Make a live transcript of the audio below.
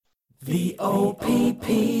The OPP,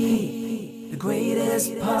 the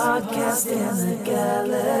greatest podcast in the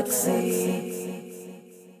galaxy.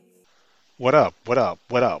 What up? What up?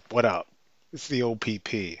 What up? What up? It's the OPP,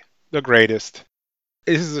 the greatest.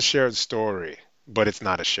 This is a shared story, but it's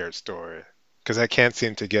not a shared story because I can't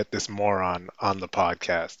seem to get this moron on the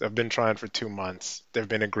podcast. I've been trying for 2 months. There have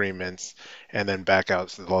been agreements, and then back out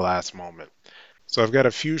to the last moment. So I've got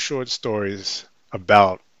a few short stories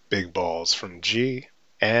about big balls from G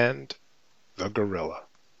and the gorilla.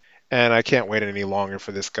 And I can't wait any longer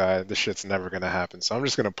for this guy. This shit's never going to happen. So I'm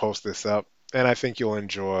just going to post this up, and I think you'll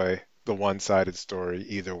enjoy the one sided story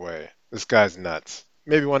either way. This guy's nuts.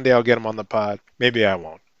 Maybe one day I'll get him on the pod. Maybe I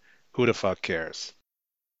won't. Who the fuck cares?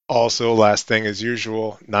 Also, last thing as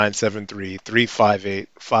usual,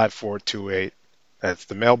 973-358-5428. That's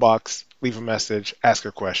the mailbox. Leave a message, ask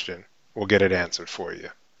a question. We'll get it answered for you.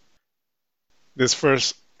 This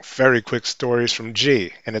first very quick story is from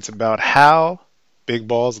G, and it's about how Big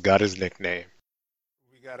Balls got his nickname.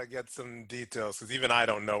 We gotta get some details because even I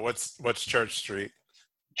don't know what's Church Street.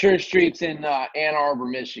 Church Street's in Ann Arbor,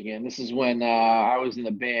 Michigan. This is when I was in the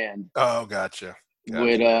band Oh, gotcha.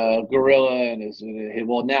 with Gorilla and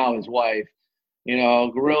well, now his wife. You know,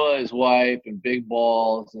 Gorilla, his wife, and Big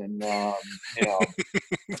Balls, and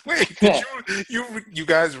Wait, did you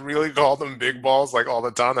guys really call them Big Balls like all the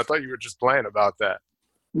time? I thought you were just playing about that.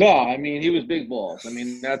 No, I mean he was Big Balls. I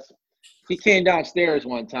mean he came downstairs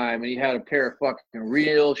one time and he had a pair of fucking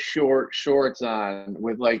real short shorts on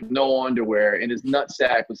with like no underwear, and his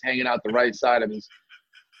nutsack was hanging out the right side of his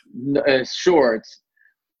shorts.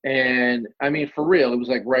 And I mean, for real, it was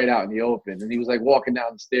like right out in the open. And he was like walking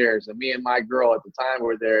down the stairs, and me and my girl at the time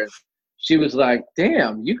were there. She was like,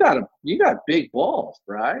 "Damn, you got big balls,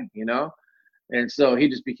 Bri," you know. And so he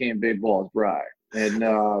just became Big Balls Bri. And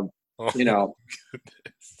Oh, you know,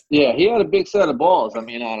 yeah, he had a big set of balls. I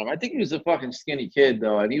mean, on him. I think he was a fucking skinny kid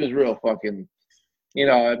though, and he was real fucking.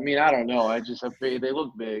 I mean, I don't know. They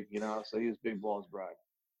look big, So he was Big Balls Bri.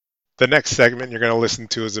 the next segment you're going to listen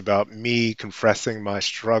to is about me confessing my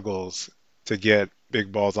struggles to get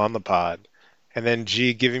Big Balls on the pod, and then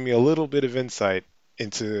G giving me a little bit of insight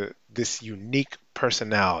into this unique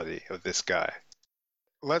personality of this guy.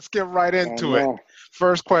 Let's get right I don't into it. know.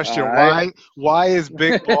 First All question, right. why is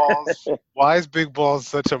Big Balls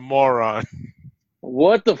such a moron?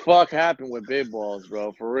 What the fuck happened with Big Balls,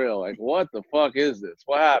 bro? For real. Like, what the fuck is this?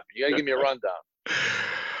 What happened? You gotta give me a rundown.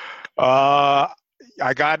 Uh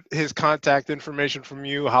I got his contact information from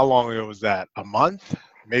you. How long ago was that? A month?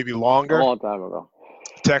 Maybe A longer? long time ago.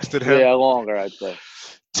 Texted him. Yeah, longer, I'd say.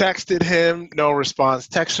 Texted him, no response.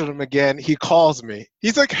 Texted him again. He calls me.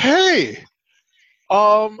 He's like, "Hey,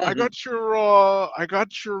 I got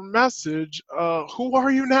your message. Who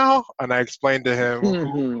are you now?" And I explained to him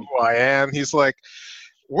who I am. He's like,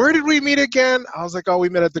 "Where did we meet again?" I was like, "Oh, we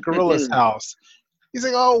met at the Gorilla's house." He's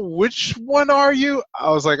like, "Oh, which one are you?"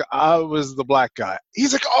 I was like, "I was the black guy."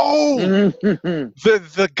 He's like, "Oh,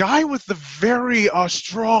 the guy with the very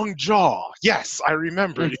strong jaw. Yes, I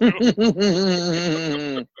remember you."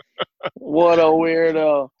 What a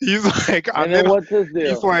weirdo. He's like, And then what's his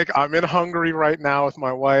He's deal? like, "I'm in Hungary right now with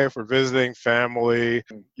my wife. We're visiting family.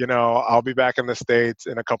 I'll be back in the States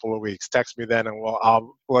in a couple of weeks. Text me then, and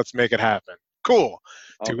let's make it happen." Cool.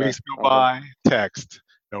 Two Okay. weeks go Okay. by. Text.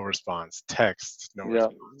 No response. Text. No Yeah.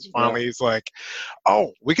 response. Yeah. Finally, he's like,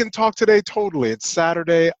 "Oh, we can talk today. Totally. It's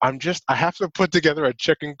Saturday. I have to put together a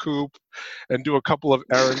chicken coop and do a couple of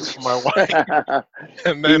errands for my wife,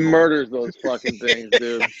 and He then murders those fucking things,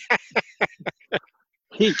 dude.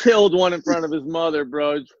 He killed one in front of his mother,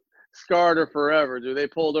 bro. Scarred her forever, dude. They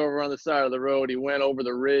pulled over on the side of the road. He went over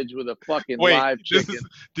the ridge with a fucking wait. live chicken.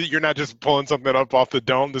 You're not just pulling something up off the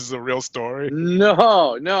dome. This is a real story."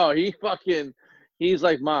 No. He's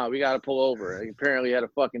like, "Mom, we got to pull over." He apparently had a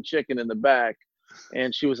fucking chicken in the back.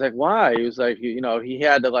 And she was like, "Why?" He was like, he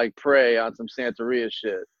had to like pray on some Santeria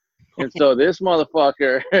shit. And so this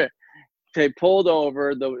motherfucker, they pulled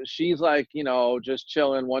over. She's like, just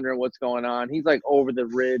chilling, wondering what's going on. He's like over the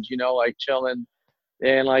ridge, like chilling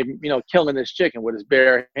and like, killing this chicken with his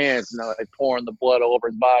bare hands and like pouring the blood all over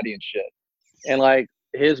his body and shit. And like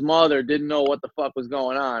his mother didn't know what the fuck was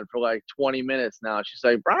going on for like 20 minutes now. She's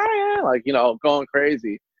like, "Brian," like, going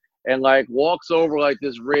crazy. And like walks over like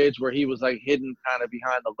this ridge where he was like hidden kind of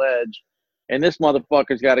behind the ledge. And this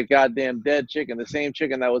motherfucker's got a goddamn dead chicken, the same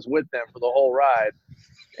chicken that was with them for the whole ride.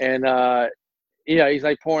 And yeah, he's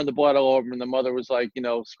like pouring the blood all over him. And the mother was like,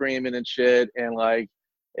 screaming and shit. And like,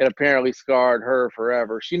 it apparently scarred her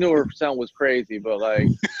forever. She knew her son was crazy, but like,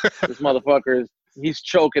 this motherfucker he's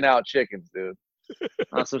choking out chickens, dude,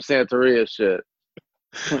 on some Santeria shit.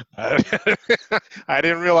 I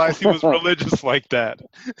didn't realize he was religious like that.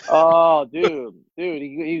 Oh, dude,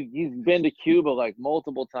 he's been to Cuba like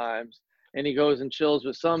multiple times, and he goes and chills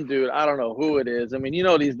with some dude. I don't know who it is. I mean, you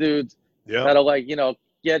know these dudes Yep. that'll like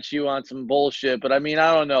get you on some bullshit. But I mean,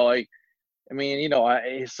 I don't know. Like, I mean,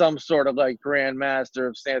 he's some sort of like Grand Master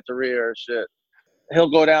of Santeria or shit. He'll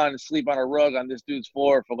go down and sleep on a rug on this dude's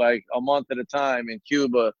floor for like a month at a time in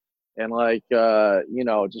Cuba, and like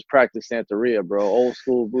just practice Santeria, bro. Old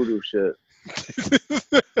school voodoo shit.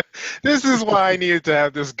 This is why I needed to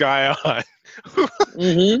have this guy on.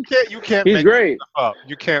 Mm-hmm. You can't He's make this great. stuff up.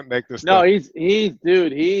 You can't make this No, stuff. he's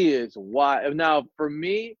dude. He is wild. Now, for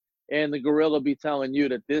me and the gorilla be telling you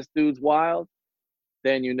that this dude's wild,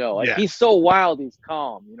 then like he's Yes. so wild, he's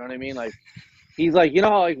calm. You know what I mean? Like he's like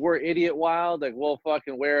how like we're idiot wild. Like we'll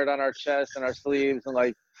fucking wear it on our chest and our sleeves and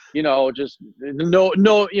like just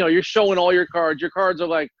no. You're showing all your cards. Your cards are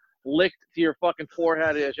like licked to your fucking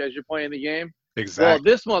forehead as you're playing the game. Well, Exactly.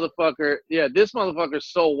 this motherfucker's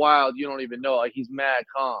so wild you don't even know. Like he's mad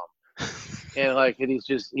calm. And like he's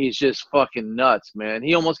just fucking nuts, man.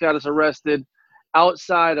 He almost got us arrested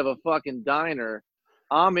outside of a fucking diner.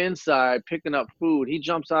 I'm inside picking up food. He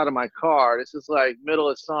jumps out of my car. This is like middle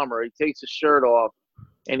of summer. He takes his shirt off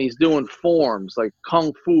and he's doing forms, like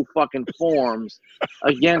kung fu fucking forms,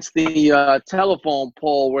 against the telephone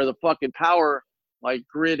pole where the fucking power like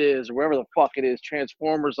grid is, or wherever the fuck it is,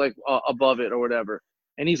 transformers like above it or whatever.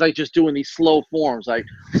 And he's like just doing these slow forms, like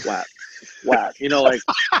whap, whap, like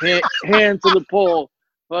hand to the pole,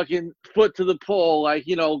 fucking foot to the pole, like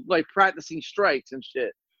like practicing strikes and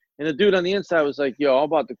shit. And the dude on the inside was like, "Yo, I'm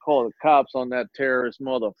about to call the cops on that terrorist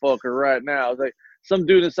motherfucker right now." I was like, some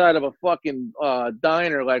dude inside of a fucking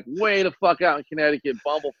diner, like way the fuck out in Connecticut,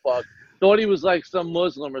 bumblefuck, thought he was like some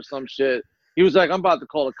Muslim or some shit. He was like, "I'm about to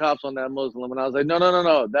call the cops on that Muslim," and I was like, "No,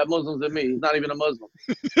 that Muslim's in me. He's not even a Muslim."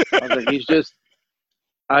 I was like, "He's just."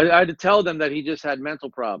 I had to tell them that he just had mental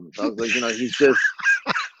problems. I was like, he's just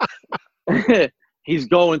he's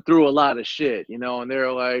going through a lot of shit, and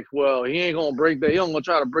they're like, well, he ain't gonna break that. He ain't gonna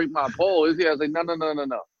try to break my pole, is he? I was like,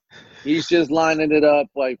 no. He's just lining it up,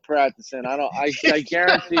 like practicing. I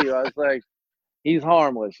guarantee you. I was like, he's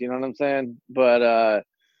harmless. You know what I'm saying? But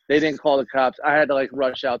they didn't call the cops. I had to like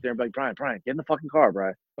rush out there and be like, Brian, get in the fucking car,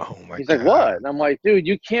 Brian. Oh my He's God. like, what? And I'm like, dude,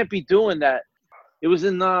 you can't be doing that. It was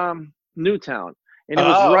in Newtown. And it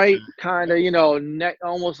was right kind of,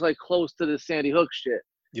 almost like close to the Sandy Hook shit.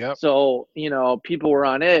 Yep. So, people were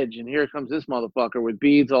on edge. And here comes this motherfucker with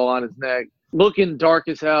beads all on his neck, looking dark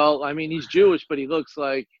as hell. I mean, he's Jewish, but he looks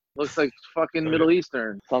like fucking Middle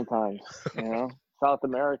Eastern sometimes, South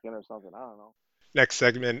American or something. I don't know. Next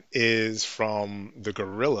segment is from the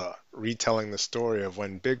gorilla retelling the story of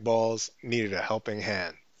when Big Balls needed a helping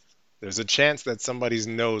hand. There's a chance that somebody's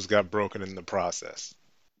nose got broken in the process.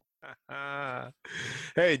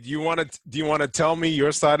 Hey, do you want to tell me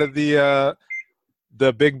your side of the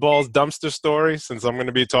Big Balls dumpster story, since I'm going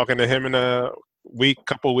to be talking to him in a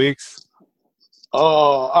couple weeks? Oh,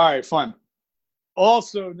 all right, fun.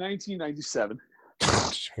 Also, 1997.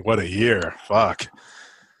 What a year! Fuck.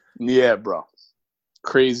 Yeah, bro.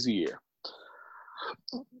 Crazy year.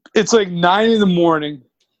 It's like 9 a.m.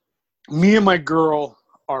 Me and my girl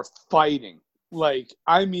are fighting. Like,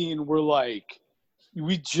 I mean,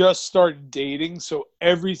 we just started dating, so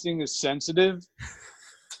everything is sensitive.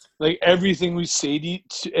 Like, everything we say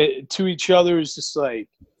to each other is just like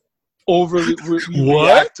overly. We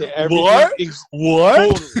react to everything.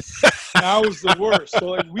 What? Totally. That was the worst. So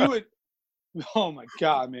like we would. Oh my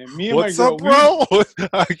God, man! Me and What's my girl, up,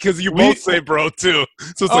 bro? Because you both say bro too.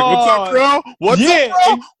 So it's like, what's up, bro? What's up,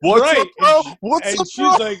 bro? What's up, bro? What's up, bro?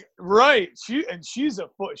 She's like, right.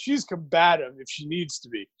 She's combative if she needs to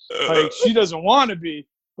be. Like, she doesn't want to be,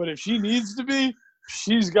 but if she needs to be,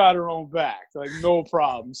 she's got her own back. Like, no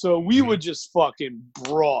problem. So we would just fucking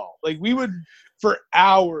brawl. Like, for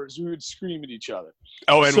hours, we would scream at each other.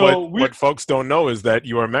 Oh, and what folks don't know is that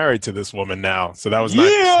you are married to this woman now. So that was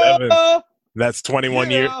 97. That's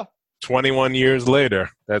 21 years. 21 years later.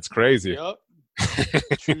 That's crazy. Yep.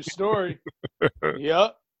 True story.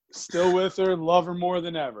 Yep. Still with her, love her more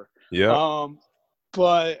than ever. Yeah.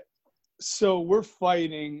 But so we're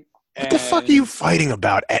fighting. What the fuck are you fighting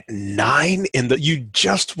about at 9 you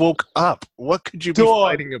just woke up? What could you be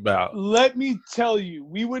fighting about? Let me tell you,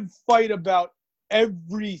 we would fight about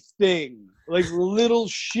everything. Like little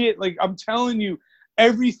shit. Like, I'm telling you,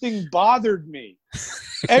 everything bothered me.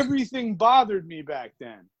 Everything bothered me back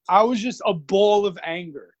then. I was just a ball of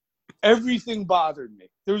anger. Everything bothered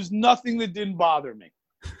me. There was nothing that didn't bother me.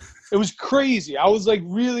 It was crazy. I was like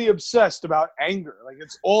really obsessed about anger. Like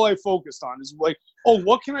it's all I focused on is like, oh,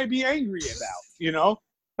 what can I be angry about? You know?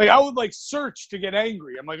 Like I would like search to get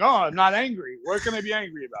angry. I'm like, oh, I'm not angry. What can I be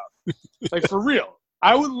angry about? Like for real.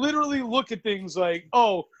 I would literally look at things like,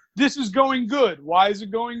 oh, this is going good. Why is it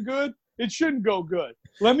going good? It shouldn't go good.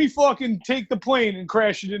 Let me fucking take the plane and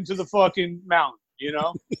crash it into the fucking mountain, you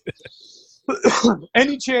know?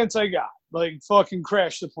 Any chance I got, like fucking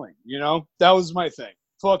crash the plane, you know? That was my thing.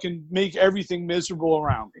 Fucking make everything miserable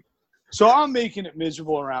around me. So I'm making it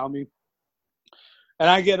miserable around me. And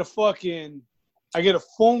I get a phone.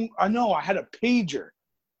 I know I had a pager.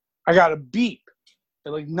 I got a beep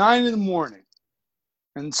at like 9 a.m.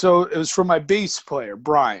 And so it was from my bass player,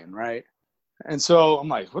 Brian, right? And so I'm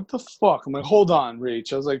like, what the fuck? I'm like, hold on,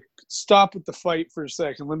 Rach. I was like, stop with the fight for a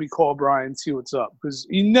second. Let me call Brian and see what's up. Because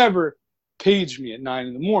he never paged me at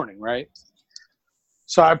 9 a.m, right?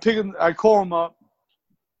 So I call him up.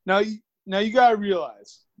 Now you got to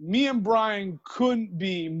realize, me and Brian couldn't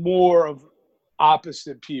be more of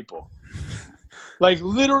opposite people. Like,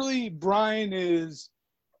 literally, Brian is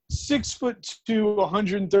 6'2",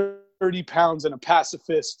 130 pounds, and a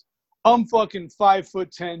pacifist. I'm fucking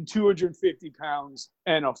 5'10", 250 pounds,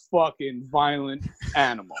 and a fucking violent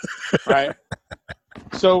animal, right?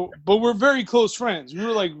 So, but we're very close friends. We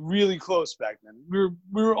were like really close back then.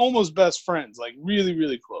 We were almost best friends, like really,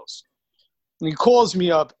 really close. And he calls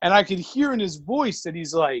me up, and I could hear in his voice that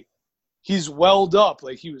he's welled up,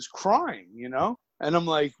 like he was crying, you know? And I'm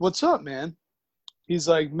like, what's up, man? He's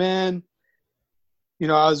like, man, you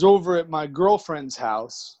know, I was over at my girlfriend's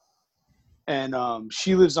house, and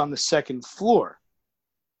she lives on the second floor.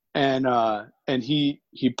 And he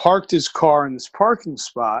parked his car in this parking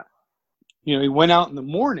spot. You know, he went out in the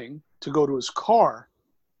morning to go to his car,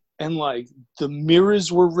 and like the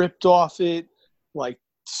mirrors were ripped off it. Like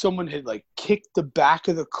someone had like kicked the back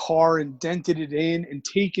of the car and dented it in and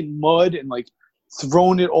taken mud and like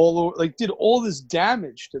thrown it all over, like did all this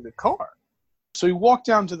damage to the car. So he walked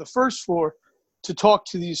down to the first floor to talk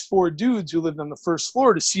to these 4 dudes who lived on the first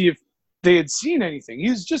floor to see if they had seen anything. He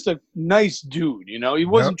was just a nice dude, you know? He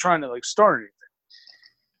wasn't trying to like start anything.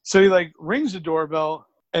 So he like rings the doorbell,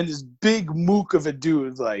 and this big mook of a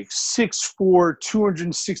dude, like 6'4",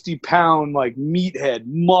 260 pound, like meathead,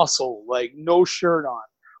 muscle, like no shirt on,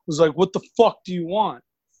 was like, what the fuck do you want?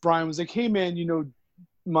 Brian was like, hey man, you know,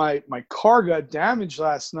 my car got damaged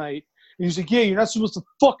last night. And he's like, yeah, you're not supposed to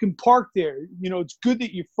fucking park there. You know, it's good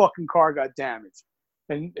that your fucking car got damaged.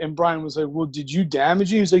 And Brian was like, well, did you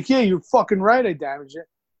damage it? He was like, yeah, you're fucking right, I damaged it.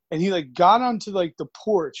 And he like got onto like the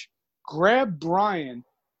porch, grabbed Brian,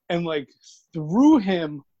 and like threw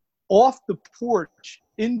him off the porch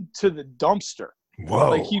into the dumpster. Whoa.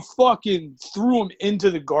 Like he fucking threw him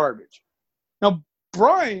into the garbage. Now,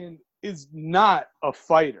 Brian is not a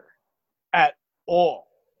fighter at all.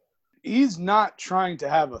 He's not trying to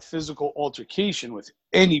have a physical altercation with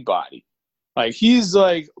anybody. Like, he's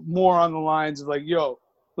like more on the lines of like, yo,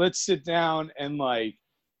 let's sit down and like,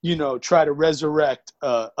 you know, try to resurrect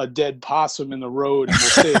a dead possum in the road, and we'll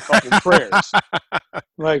say a couple prayers.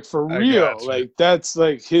 Like, for real. Like, that's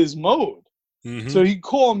like his mode. Mm-hmm. So he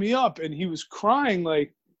called me up and he was crying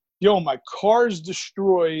like, yo, my car's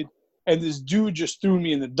destroyed and this dude just threw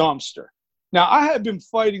me in the dumpster. Now, I had been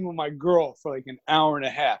fighting with my girl for like an hour and a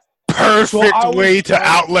half. Perfect way to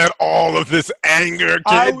outlet all of this anger,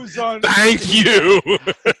 kid. Thank you.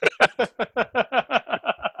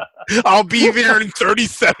 I'll be there in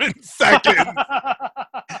 37 seconds.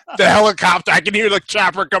 The helicopter, I can hear the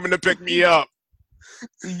chopper coming to pick me up.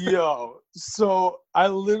 Yo, so I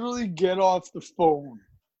literally get off the phone.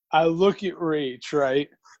 I look at Rach, right?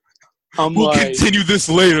 We'll continue this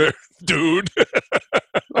later, dude.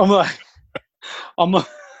 I'm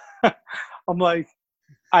like,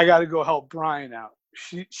 I got to go help Brian out.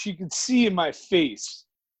 She could see in my face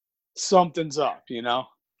something's up, you know?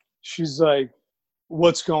 She's like,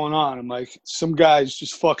 what's going on? I'm like, some guys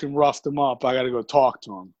just fucking roughed him up. I got to go talk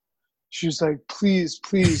to him. She's like, please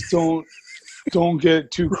don't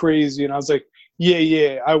get too crazy. And I was like,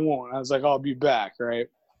 yeah, I won't. I was like, I'll be back, right?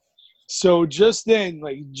 So just then,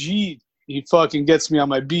 like, G, he fucking gets me on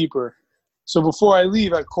my beeper. So before I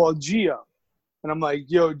leave, I called G up. And I'm like,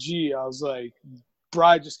 yo, G, I was like,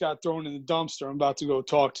 Bride just got thrown in the dumpster. I'm about to go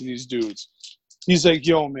talk to these dudes. He's like,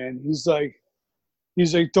 yo, man. He's like,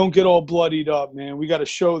 don't get all bloodied up, man. We got a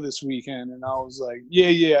show this weekend. And I was like,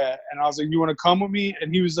 yeah. And I was like, you want to come with me?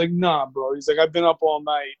 And he was like, nah, bro. He's like, I've been up all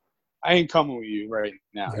night. I ain't coming with you right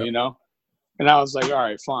now, you know? And I was like, all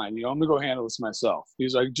right, fine. You know, I'm going to go handle this myself.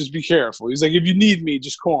 He's like, just be careful. He's like, if you need me,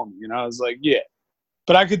 just call me. And I was like, yeah.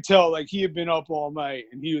 But I could tell, like, he had been up all night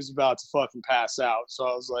and he was about to fucking pass out. So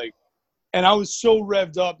I was like, And I was so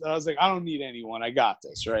revved up that I was like, I don't need anyone. I got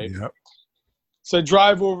this, right? Yep. So I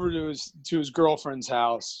drive over to his girlfriend's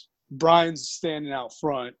house. Brian's standing out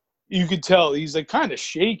front. You could tell he's like kind of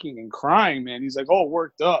shaking and crying, man. He's like all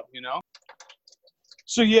worked up, you know?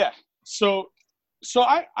 So, yeah. So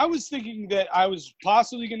I was thinking that I was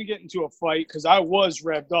possibly going to get into a fight because I was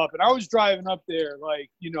revved up. And I was driving up there like,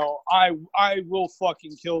 you know, I will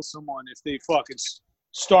fucking kill someone if they fucking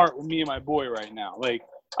start with me and my boy right now. Like,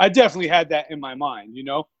 I definitely had that in my mind, you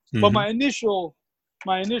know? Mm-hmm. But my initial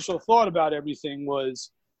thought about everything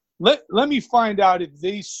was, let me find out if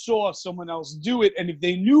they saw someone else do it, and if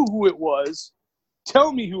they knew who it was,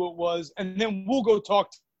 tell me who it was, and then we'll go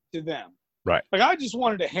talk to them. Right. Like, I just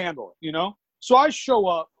wanted to handle it, you know? So I show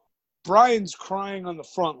up. Brian's crying on the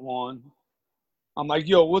front lawn. I'm like,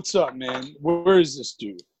 yo, what's up, man? Where is this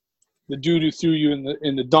dude? The dude who threw you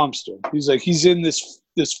in the dumpster. He's like, he's in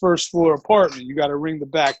this first floor apartment. You got to ring the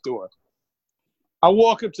back door. I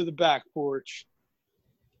walk up to the back porch.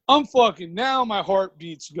 Now my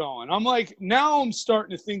heartbeat's going. I'm like, now I'm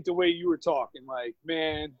starting to think the way you were talking. Like,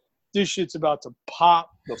 man, this shit's about to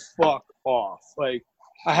pop the fuck off. Like,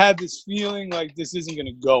 I had this feeling like this isn't going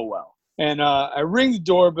to go well. And I ring the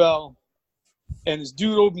doorbell, and this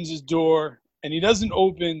dude opens his door, and he doesn't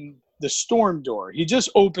open the storm door. He just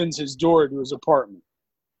opens his door to his apartment.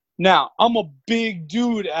 Now, I'm a big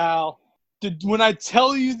dude, Al. When I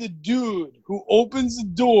tell you the dude who opens the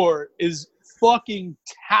door is fucking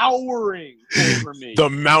towering over me. The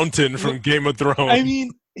mountain from Game of Thrones. I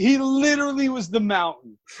mean, he literally was the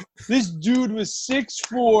mountain. This dude was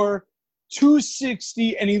 6'4",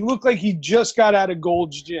 260, and he looked like he just got out of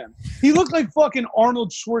Gold's Gym. He looked like fucking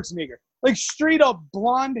Arnold Schwarzenegger. Like, straight up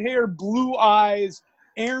blonde hair, blue eyes,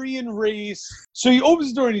 Aryan race. So he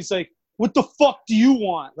opens the door and he's like, what the fuck do you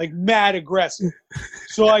want? Like, mad aggressive.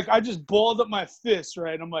 So, like, I just balled up my fist,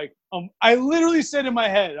 right? I'm like, I literally said in my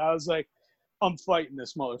head, I was like, I'm fighting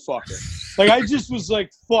this motherfucker. Like, I just was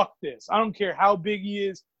like, fuck this. I don't care how big he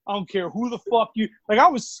is. I don't care who the fuck you. Like, I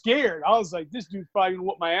was scared. I was like, this dude's probably gonna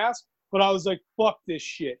whoop my ass. But I was like, fuck this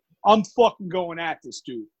shit. I'm fucking going at this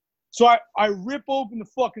dude. So I rip open the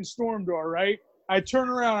fucking storm door, right? I turn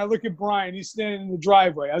around. I look at Brian. He's standing in the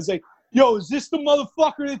driveway. I was like, yo, is this the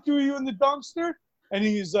motherfucker that threw you in the dumpster? And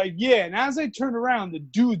he's like, yeah. And as I turn around, the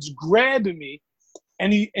dude's grabbing me.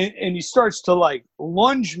 And he starts to, like,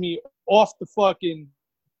 lunge me off the fucking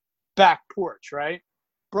back porch, right?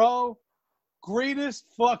 Bro, greatest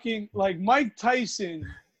fucking, like, Mike Tyson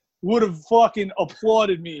would have fucking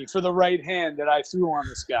applauded me for the right hand that I threw on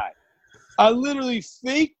this guy. I literally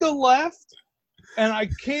faked the left, and I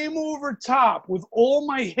came over top with all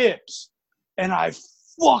my hips, and I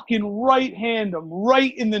fucking right hand him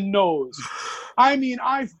right in the nose. I mean,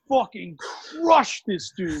 I fucking crushed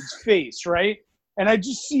this dude's face, right? And I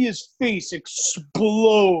just see his face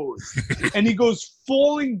explode. And he goes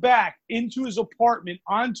falling back into his apartment,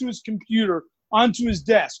 onto his computer, onto his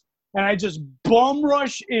desk. And I just bum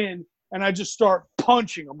rush in, and I just start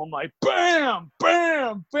punching him. I'm like, bam,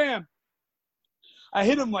 bam, bam. I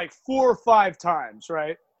hit him like 4 or 5 times,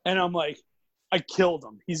 right? And I'm like, I killed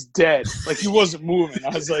him. He's dead. Like, he wasn't moving. I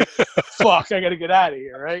was like, fuck, I got to get out of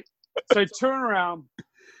here, right? So I turn around.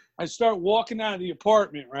 I start walking out of the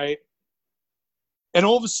apartment, right? And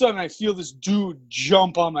all of a sudden, I feel this dude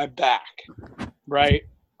jump on my back, right?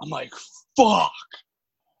 I'm like, fuck.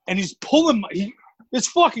 And he's pulling this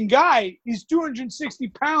fucking guy, he's 260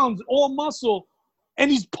 pounds, all muscle, and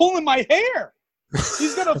he's pulling my hair.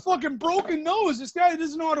 He's got a fucking broken nose. This guy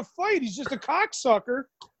doesn't know how to fight. He's just a cocksucker,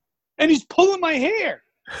 and he's pulling my hair.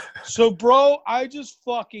 So, bro, I just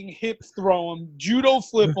fucking hip throw him, judo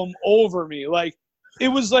flip him over me. Like, it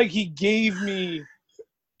was like he gave me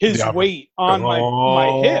his weight on my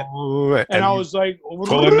hip. And I was like,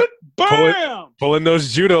 bam! Pulling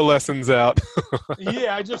those judo lessons out.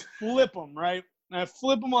 Yeah, I just flip him, right? And I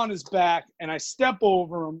flip him on his back, and I step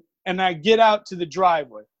over him, and I get out to the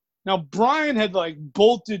driveway. Now, Brian had, like,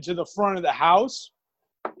 bolted to the front of the house.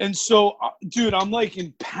 And so, dude, I'm, like,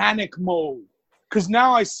 in panic mode. Because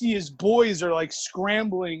now I see his boys are, like,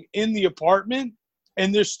 scrambling in the apartment,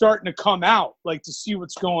 and they're starting to come out, like, to see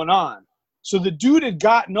what's going on. So the dude had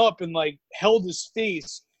gotten up and, like, held his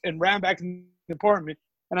face and ran back in the apartment.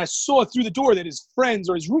 And I saw through the door that his friends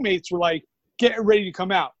or his roommates were, like, getting ready to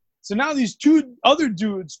come out. So now these 2 other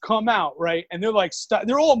dudes come out, right? And they're like,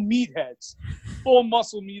 they're all meatheads, all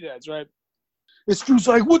muscle meatheads, right? This dude's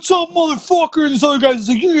like, what's up, motherfucker? And this other guy's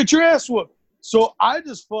like, you get your ass whooped. So I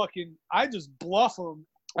just bluff him.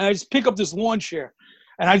 And I just pick up this lawn chair.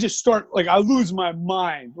 And I just start, like, I lose my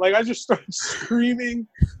mind. Like, I just start screaming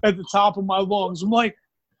at the top of my lungs. I'm like,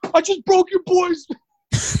 I just broke your boy's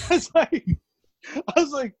was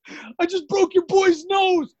like, I just broke your boy's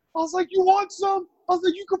nose. I was like, you want some? I was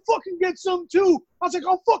like, you can fucking get some too. I was like,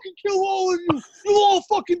 I'll fucking kill all of you. You'll all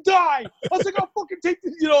fucking die. I was like, I'll fucking take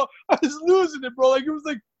this. I was losing it, bro. Like, it was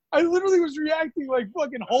like, I literally was reacting like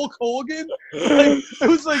fucking Hulk Hogan. Like, it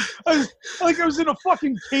was like I was in a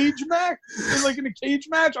fucking cage match. In a cage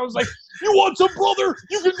match, I was like, you want some, brother?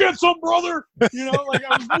 You can get some, brother. Like,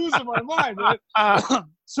 I was losing my mind. Right?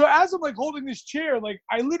 So as I'm like holding this chair, like,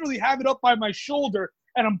 I literally have it up by my shoulder,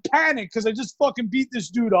 and I'm panicked because I just fucking beat this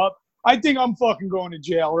dude up. I think I'm fucking going to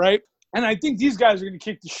jail, right? And I think these guys are going to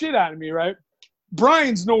kick the shit out of me, right?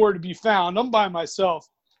 Brian's nowhere to be found. I'm by myself.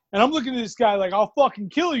 And I'm looking at this guy like, I'll fucking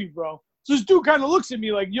kill you, bro. So this dude kind of looks at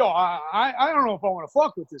me like, yo, I don't know if I want to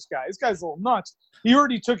fuck with this guy. This guy's a little nuts. He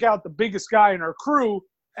already took out the biggest guy in our crew,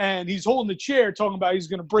 and he's holding the chair talking about he's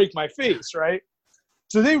going to break my face, right?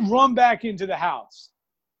 So they run back into the house.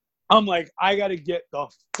 I'm like, I got to get the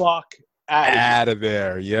fuck Out of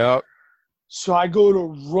there. Yep. So I go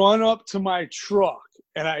to run up to my truck,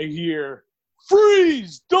 and I hear,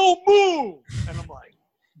 freeze, don't move. And I'm like,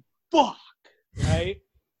 fuck, right?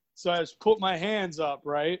 So I just put my hands up,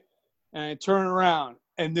 right? And I turn around,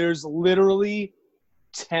 and there's literally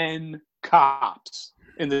 10 cops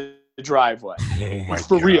in the driveway. Oh my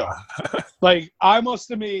For God. real. Like, I must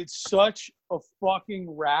have made such a fucking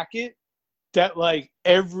racket that, like,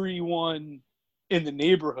 everyone in the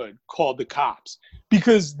neighborhood called the cops.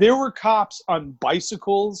 Because there were cops on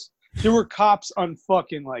bicycles. There were cops on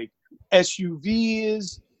fucking, like,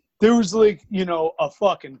 SUVs. There was, like, a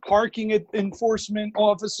fucking parking enforcement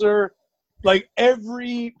officer. Like,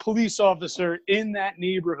 every police officer in that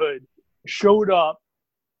neighborhood showed up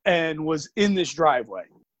and was in this driveway.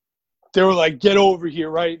 They were like, get over here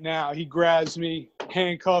right now. He grabs me,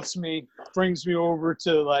 handcuffs me, brings me over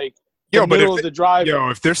to, like, the middle of the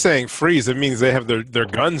driveway. If they're saying freeze, it means they have their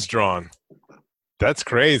guns drawn. That's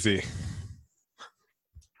crazy.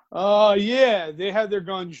 Yeah, they had their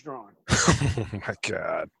guns drawn. Oh my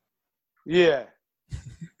God. Yeah.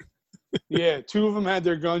 Yeah, 2 of them had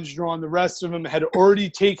their guns drawn. The rest of them had already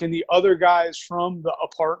taken the other guys from the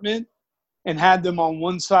apartment and had them on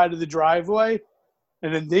one side of the driveway.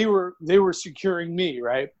 And then they were securing me,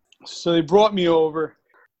 right? So they brought me over.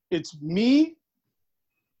 It's me,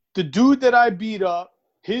 the dude that I beat up,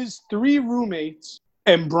 his 3 roommates,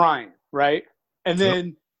 and Brian, right? And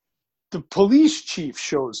then the police chief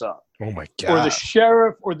shows up. Oh my God. Or the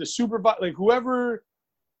sheriff or the supervisor, like whoever,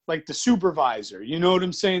 like the supervisor, you know what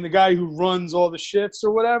I'm saying? The guy who runs all the shifts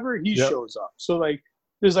or whatever, he shows up. So, like,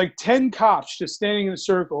 there's like 10 cops just standing in a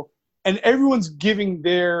circle, and everyone's giving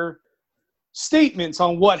their statements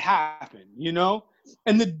on what happened,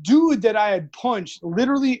 And the dude that I had punched,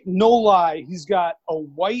 literally, no lie, he's got a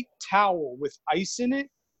white towel with ice in it,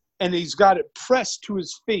 and he's got it pressed to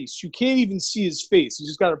his face. You can't even see his face. He's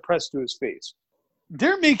just got it pressed to his face.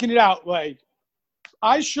 They're making it out like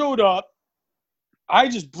I showed up, I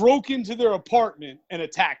just broke into their apartment and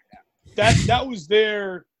attacked them. That was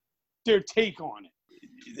their take on it.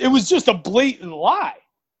 It was just a blatant lie.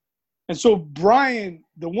 And so Brian,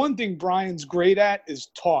 the one thing Brian's great at is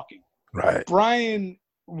talking. Right. Brian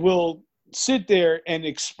will sit there and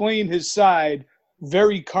explain his side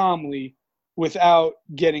very calmly without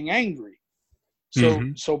getting angry.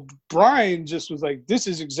 So Brian just was like, this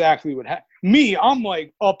is exactly what happened. Me, I'm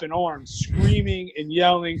like up in arms, screaming and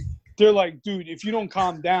yelling. They're like, dude, if you don't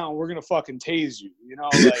calm down, we're going to fucking tase you.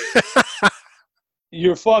 Like,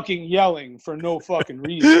 you're fucking yelling for no fucking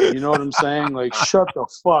reason. You know what I'm saying? Like, shut the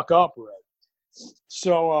fuck up, Red.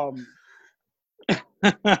 So,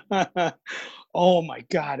 oh my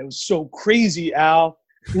God, it was so crazy, Al.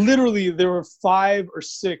 Literally, there were 5 or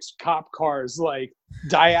 6 cop cars, like,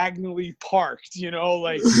 diagonally parked,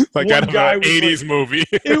 like out of an 80s movie.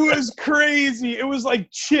 It was crazy. It was like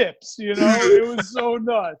Chips, it was so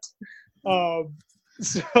nuts.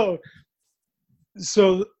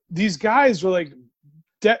 So these guys were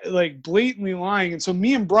like blatantly lying. And so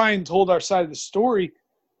me and Brian told our side of the story,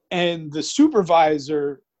 and the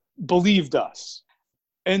supervisor believed us.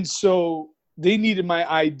 And so they needed my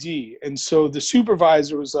ID. And so the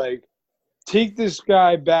supervisor was like, take this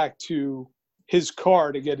guy back to his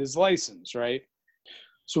car to get his license, right?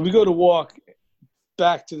 So we go to walk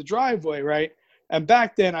back to the driveway, right? And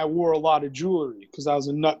back then I wore a lot of jewelry because I was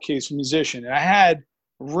a nutcase musician. And I had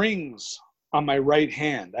rings on my right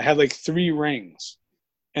hand. I had like 3 rings.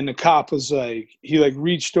 And the cop was like, he like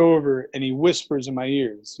reached over and he whispers in my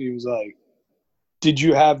ears. He was like, did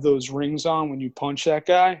you have those rings on when you punched that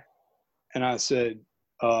guy? And I said,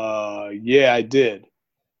 yeah, I did.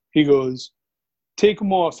 He goes, take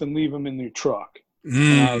them off and leave them in your truck.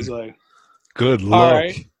 And I was like, Good All look.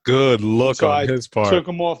 right. Good look So on I his part. took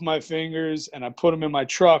them off my fingers and I put them in my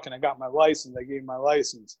truck and I got my license. I gave him my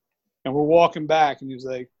license. And we're walking back and he was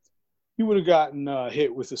like, you would have gotten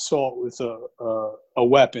hit with assault with a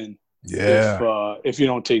weapon Yeah. if you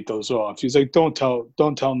don't take those off. He's like, don't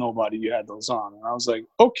tell nobody you had those on. And I was like,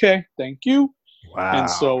 okay, thank you. And Wow.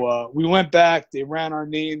 so we went back. They ran our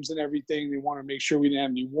names and everything. They wanted to make sure we didn't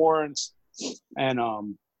have any warrants. And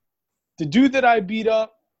the dude that I beat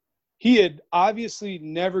up, he had obviously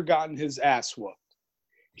never gotten his ass whooped.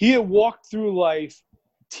 He had walked through life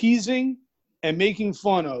teasing and making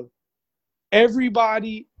fun of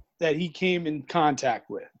everybody that he came in contact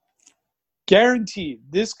with. Guaranteed,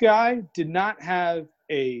 this guy did not have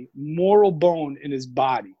a moral bone in his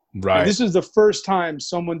body. Right. And this is the first time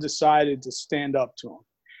someone decided to stand up to him.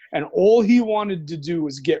 And all he wanted to do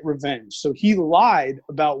was get revenge. So he lied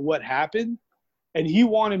about what happened, and he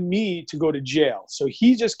wanted me to go to jail. So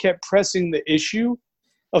he just kept pressing the issue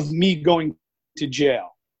of me going to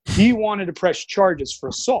jail. He wanted to press charges for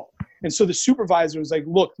assault. And so the supervisor was like,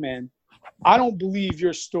 look, man, I don't believe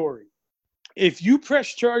your story. If you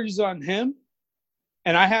press charges on him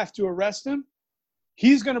and I have to arrest him,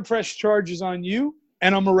 he's going to press charges on you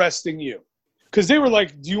and I'm arresting you. Because they were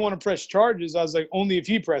like, do you want to press charges? I was like, only if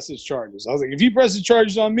he presses charges. I was like, if he presses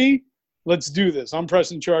charges on me, let's do this. I'm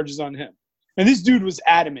pressing charges on him. And this dude was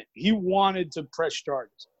adamant. He wanted to press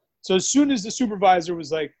charges. So as soon as the supervisor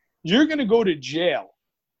was like, you're going to go to jail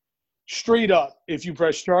straight up if you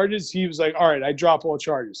press charges, he was like, all right, I drop all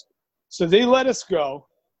charges. So they let us go.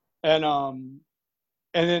 And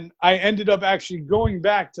then I ended up actually going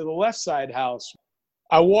back to the left side house.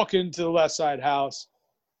 I walk into the left side house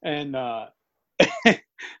and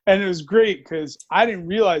and it was great because I didn't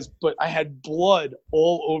realize, but I had blood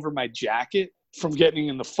all over my jacket from getting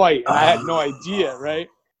in the fight. And I had no idea, right?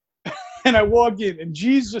 And I walk in, and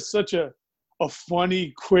G's just such a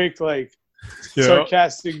funny, quick, like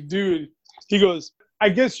sarcastic dude. He goes, I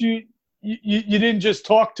guess you didn't just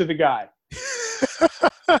talk to the guy.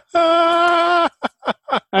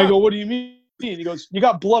 I go, what do you mean? He goes, you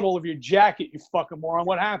got blood all over your jacket, you fucking moron.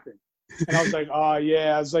 What happened? And I was like, oh,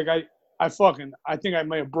 yeah. I was like, I think I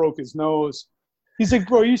may have broke his nose. He's like,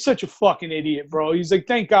 bro, you're such a fucking idiot, bro. He's like,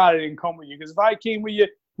 thank God I didn't come with you, because if I came with you,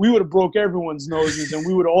 we would have broke everyone's noses and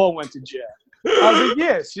we would have all went to jail. I was like,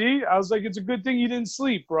 yeah, see? I was like, it's a good thing you didn't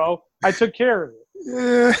sleep, bro. I took care of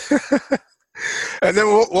it. Yeah. And then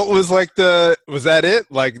what was like was that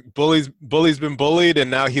it? Like Bully's been bullied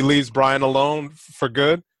and now he leaves Brian alone for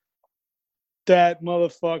good? That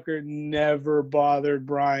motherfucker never bothered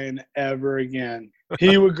Brian ever again.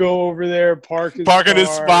 He would go over there, park his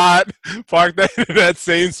spot, park that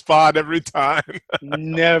same spot every time.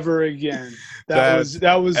 Never again. That was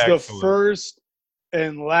the first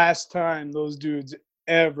and last time those dudes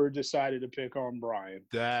ever decided to pick on Brian.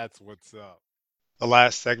 That's what's up. The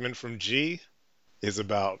last segment from G is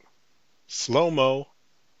about slow-mo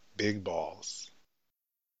big balls.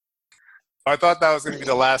 I thought that was going to be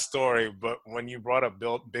the last story, but when you brought up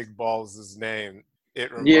Big Balls' name,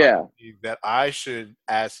 it reminded me that I should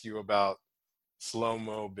ask you about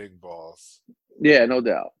slow-mo big balls. Yeah, no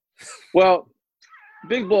doubt. Well,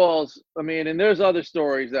 Big Balls, I mean, and there's other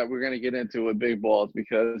stories that we're going to get into with Big Balls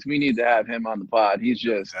because we need to have him on the pod. He's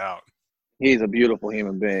a beautiful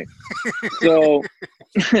human being. So,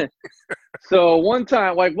 so one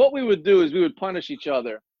time, like what we would do is we would punish each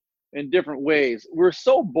other in different ways. We're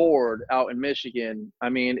so bored out in Michigan. I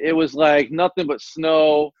mean, it was like nothing but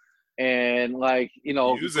snow and like,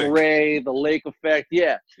 music. gray, the lake effect.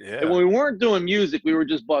 Yeah. And when we weren't doing music, we were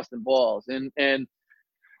just busting balls. And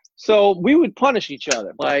so we would punish each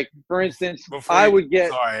other. Like, for instance,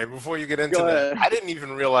 Sorry, before you get into that, ahead. I didn't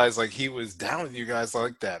even realize like he was down with you guys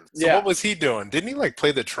like that. So Yeah. what was he doing? Didn't he like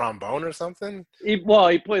play the trombone or something? He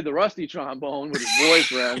played the rusty trombone with his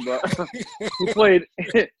boyfriend,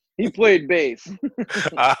 but he played bass.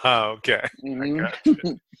 Okay.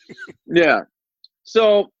 Mm-hmm. Yeah.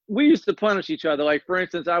 So we used to punish each other. Like, for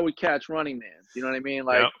instance, I would catch running man. You know what I mean?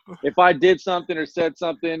 Like, if I did something or said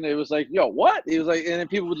something, it was like, yo, what? It was like, and then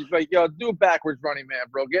people would just be like, yo, do a backwards running man,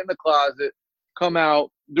 bro. Get in the closet, come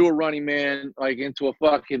out, do a running man, like into a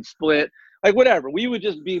fucking split, like whatever. We would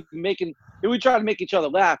just be we try to make each other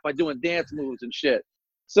laugh by doing dance moves and shit.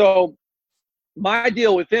 So my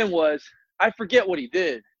deal with him was, I forget what he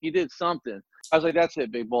did. He did something. I was like, that's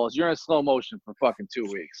it, Big Balls. You're in slow motion for fucking 2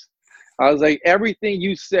 weeks. I was like, everything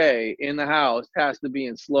you say in the house has to be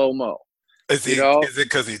in slow-mo. Is it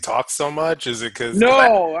because he talks so much? Is it because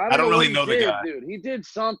No, I don't really know the guy, dude. He did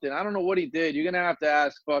something. I don't know what he did. You're gonna have to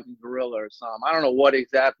ask fucking Gorilla or something. I don't know what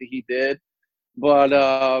exactly he did,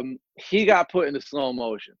 but he got put into slow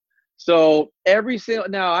motion. So every single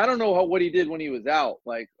now, I don't know what he did when he was out,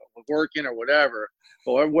 like working or whatever.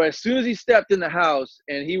 But as soon as he stepped in the house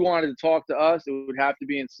and he wanted to talk to us, it would have to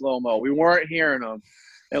be in slow mo. We weren't hearing him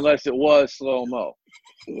unless it was slow mo.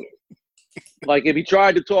 Like if he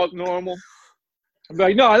tried to talk normal, I'd be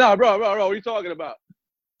like, no, bro, what are you talking about?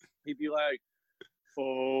 He'd be like,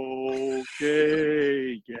 okay,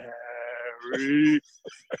 Gary,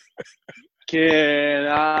 can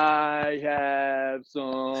I have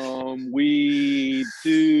some weed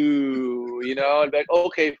too? You know, I'd be like,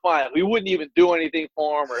 okay, fine. We wouldn't even do anything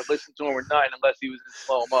for him or listen to him or nothing unless he was in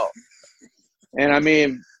slow mo. And I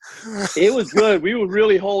mean, it was good. We would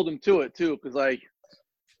really hold him to it too, because like,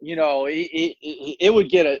 you know, it would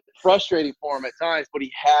get frustrating for him at times, but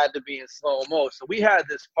he had to be in slow mo. So we had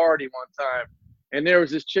this party one time, and there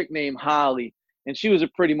was this chick named Holly, and she was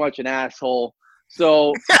pretty much an asshole.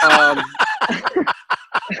 So,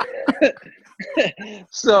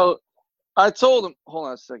 so I told him, hold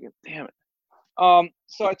on a second, damn it.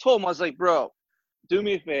 So I told him, I was like, bro, do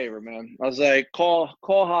me a favor, man. I was like, call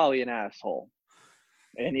Holly an asshole.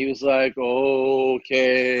 And he was like,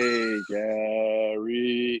 okay,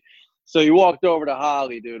 Gary. So he walked over to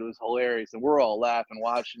Holly, dude. It was hilarious. And we're all laughing,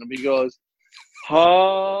 watching him. He goes,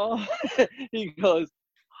 huh? He goes,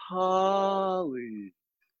 Holly,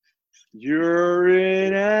 you're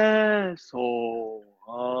an asshole,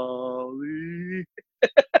 Holly.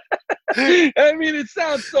 I mean, it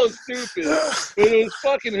sounds so stupid, but it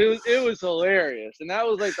was hilarious. And that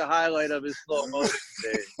was like the highlight of his slow motion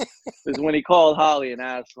day, is when he called Holly an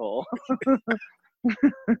asshole.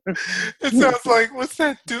 It sounds like, what's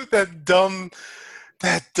that dude, that dumb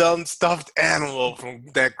stuffed animal from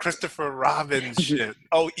that Christopher Robin shit?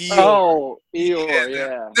 Oh, Eeyore. Oh, Eeyore,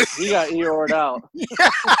 yeah. He got Eeyore'd out.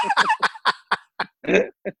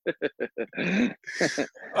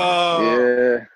 Oh. Yeah.